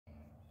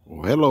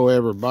Well, hello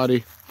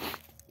everybody.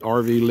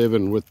 RV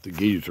living with the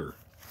geezer.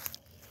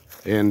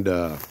 And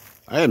I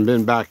hadn't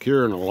been back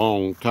here in a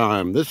long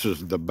time. This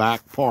is the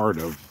back part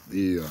of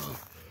the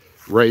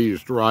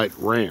raised Wright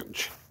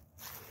ranch.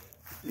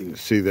 You can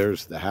see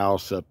there's the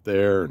house up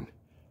there, and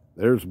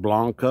there's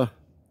Blanca.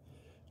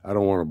 I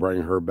don't want to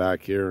bring her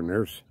back here. And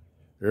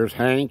there's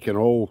Hank and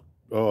old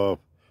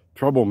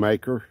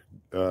troublemaker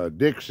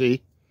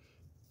Dixie.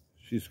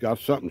 She's got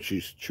something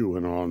she's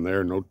chewing on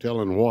there, no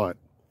telling what.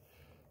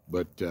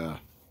 But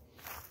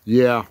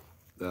yeah,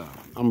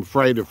 I'm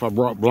afraid if I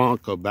brought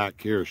Blanca back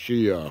here,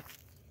 she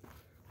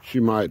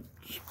might,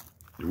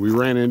 if we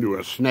ran into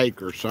a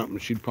snake or something,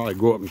 she'd probably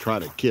go up and try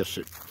to kiss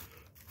it.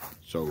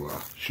 So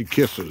she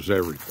kisses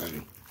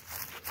everything.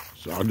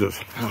 So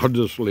I'll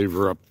just leave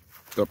her up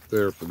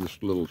there for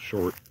this little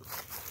short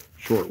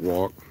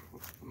walk.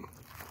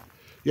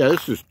 Yeah,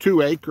 this is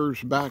 2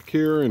 acres back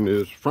here, and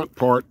his front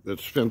part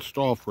that's fenced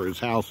off where his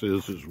house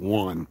is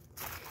 1.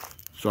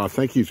 So I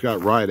think he's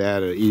got right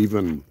at an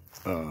even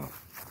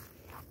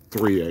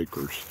 3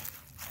 acres.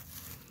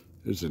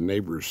 There's a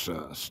neighbor's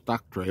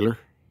stock trailer.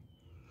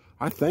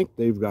 I think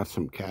they've got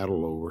some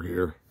cattle over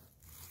here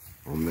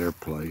on their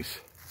place.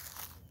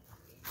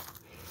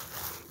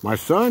 My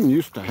son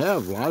used to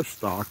have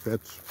livestock.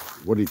 That's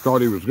what he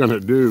thought he was going to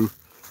do,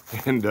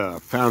 and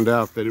found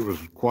out that it was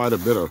quite a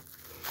bit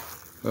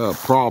of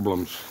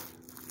problems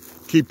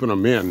keeping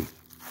them in.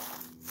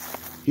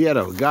 He had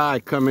a guy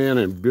come in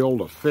and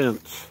build a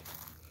fence.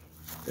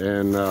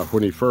 And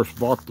when he first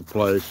bought the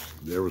place,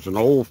 there was an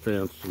old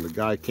fence, and the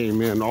guy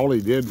came in. All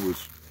he did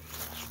was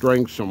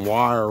string some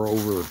wire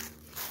over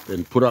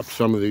and put up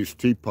some of these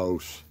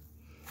T-posts,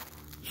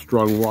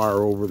 strung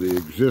wire over the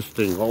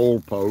existing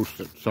old posts,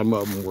 and some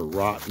of them were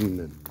rotten.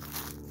 And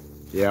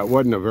yeah, it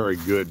wasn't a very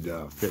good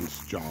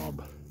fence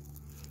job.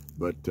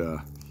 But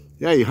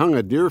yeah, he hung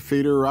a deer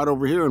feeder right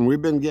over here, and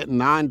we've been getting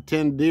 9,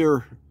 10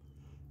 deer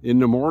in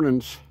the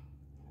mornings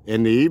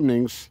and the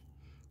evenings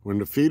when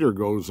the feeder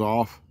goes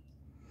off.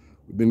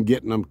 We've been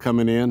getting them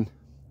coming in,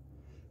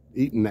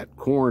 eating that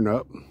corn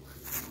up.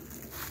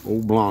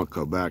 Old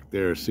Blanca back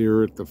there, see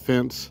her at the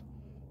fence?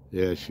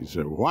 Yeah, she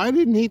said, why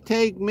didn't he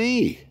take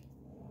me?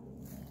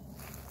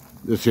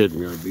 This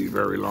isn't going to be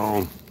very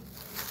long.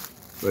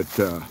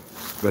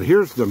 But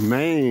here's the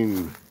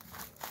main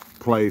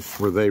place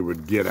where they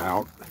would get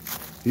out.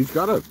 He's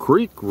got a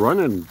creek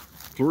running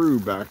through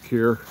back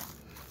here.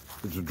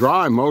 It's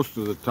dry most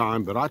of the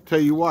time, but I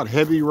tell you what,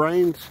 heavy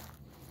rains,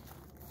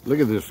 look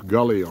at this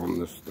gully on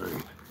this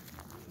thing.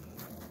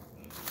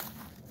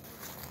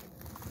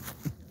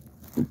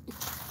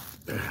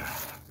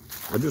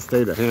 I just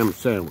ate a ham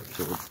sandwich,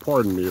 so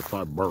pardon me if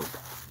I burp.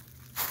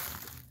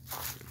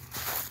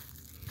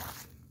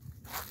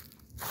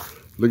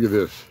 Look at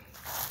this.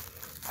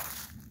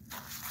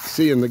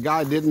 See, and the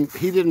guy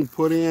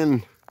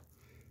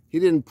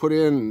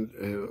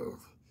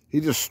he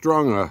just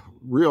strung a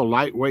real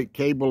lightweight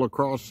cable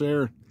across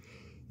there.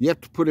 You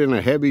have to put in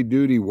a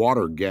heavy-duty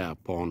water gap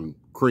on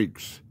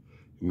creeks.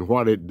 And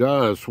what it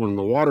does, when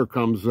the water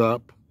comes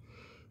up,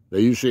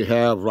 they usually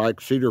have like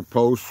cedar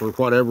posts or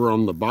whatever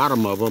on the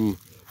bottom of them,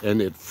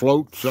 and it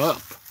floats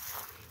up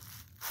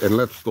and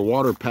lets the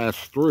water pass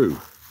through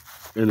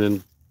and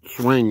then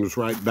swings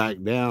right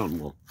back down.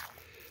 Well,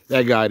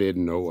 that guy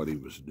didn't know what he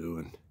was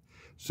doing.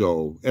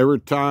 So every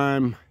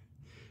time,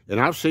 and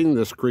I've seen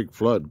this creek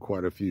flood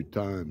quite a few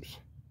times,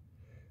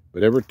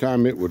 but every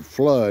time it would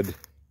flood,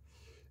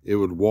 it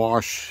would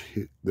wash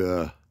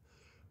the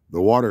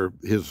water,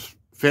 his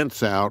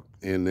fence out,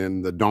 and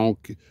then the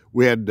donkey.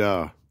 We had,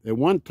 at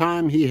one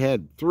time he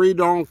had 3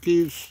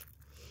 donkeys,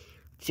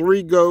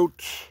 3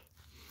 goats,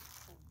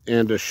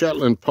 and a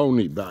Shetland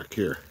pony back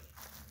here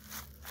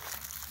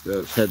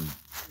that had,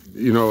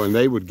 you know, and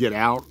they would get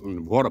out,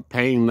 and what a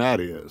pain that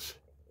is,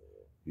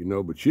 you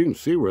know. But you can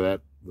see where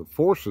the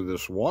force of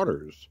this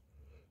water is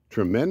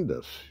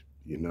tremendous,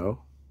 you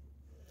know.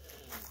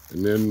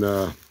 And then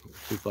let's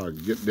see if I can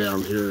get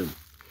down here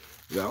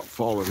without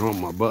falling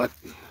on my butt.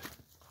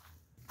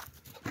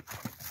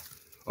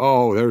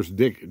 Oh, there's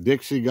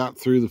Dixie got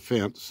through the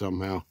fence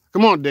somehow.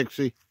 Come on,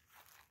 Dixie.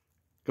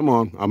 Come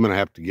on. I'm going to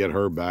have to get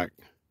her back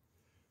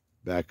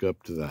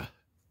up to the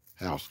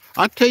house.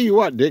 I tell you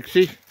what,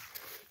 Dixie,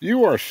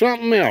 you are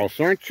something else,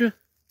 aren't you?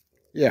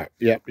 Yeah,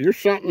 you're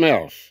something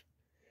else.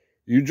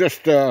 You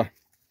just, yeah.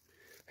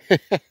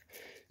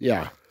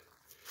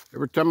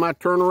 Every time I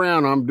turn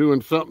around, I'm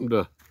doing something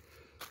to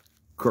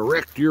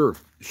correct your...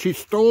 She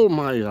stole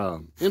my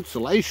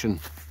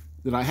insulation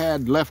that I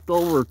had left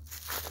over,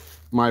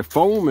 my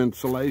foam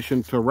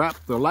insulation, to wrap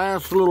the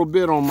last little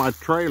bit on my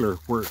trailer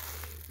where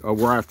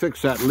I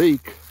fixed that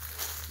leak.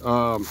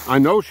 I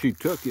know she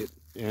took it,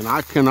 and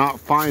I cannot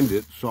find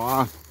it, so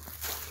I'm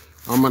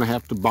going to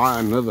have to buy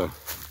another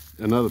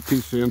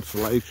piece of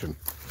insulation.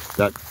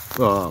 That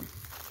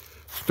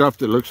stuff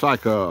that looks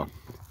like a,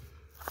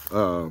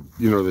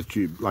 you know, that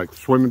you, like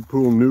swimming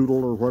pool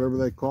noodle or whatever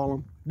they call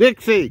them.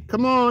 Dixie,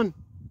 come on.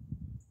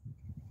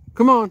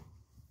 Come on.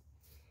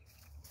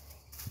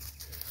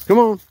 Come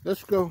on,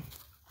 let's go.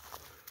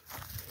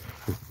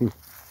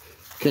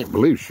 Can't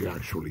believe she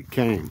actually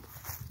came.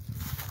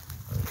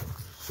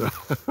 So,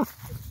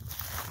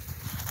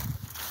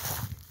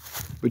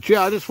 but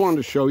yeah, I just wanted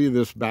to show you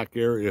this back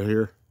area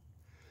here.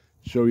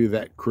 Show you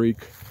that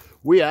creek.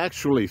 We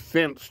actually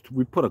fenced,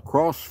 we put a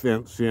cross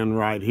fence in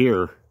right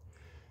here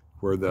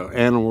where the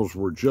animals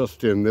were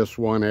just in this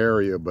one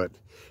area, but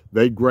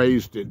they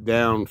grazed it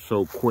down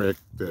so quick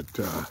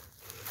that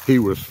he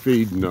was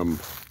feeding them,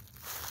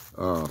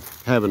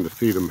 having to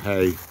feed them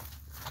hay.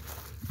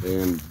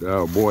 And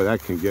oh boy,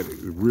 that can get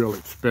real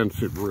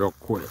expensive real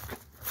quick.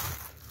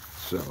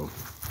 So,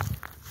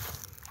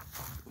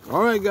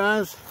 all right,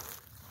 guys,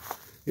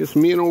 it's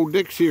me and old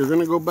Dixie are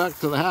gonna go back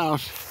to the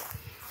house.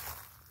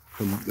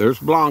 And there's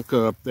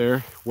Blanca up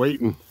there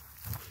waiting,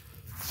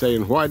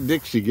 saying, why did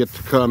Dixie get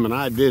to come and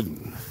I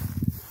didn't?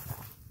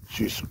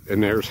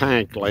 And there's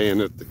Hank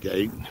laying at the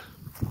gate.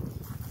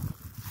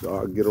 So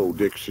I'll get old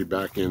Dixie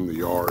back in the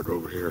yard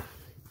over here.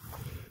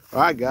 All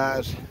right,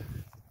 guys,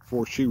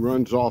 before she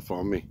runs off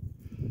on me.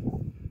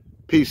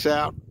 Peace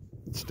out,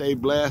 stay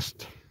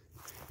blessed,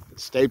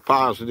 stay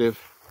positive.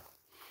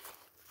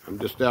 I'm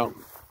just out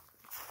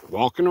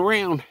walking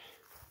around.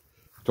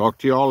 Talk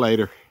to y'all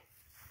later.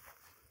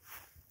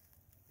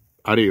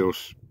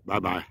 Adios,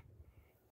 bye-bye.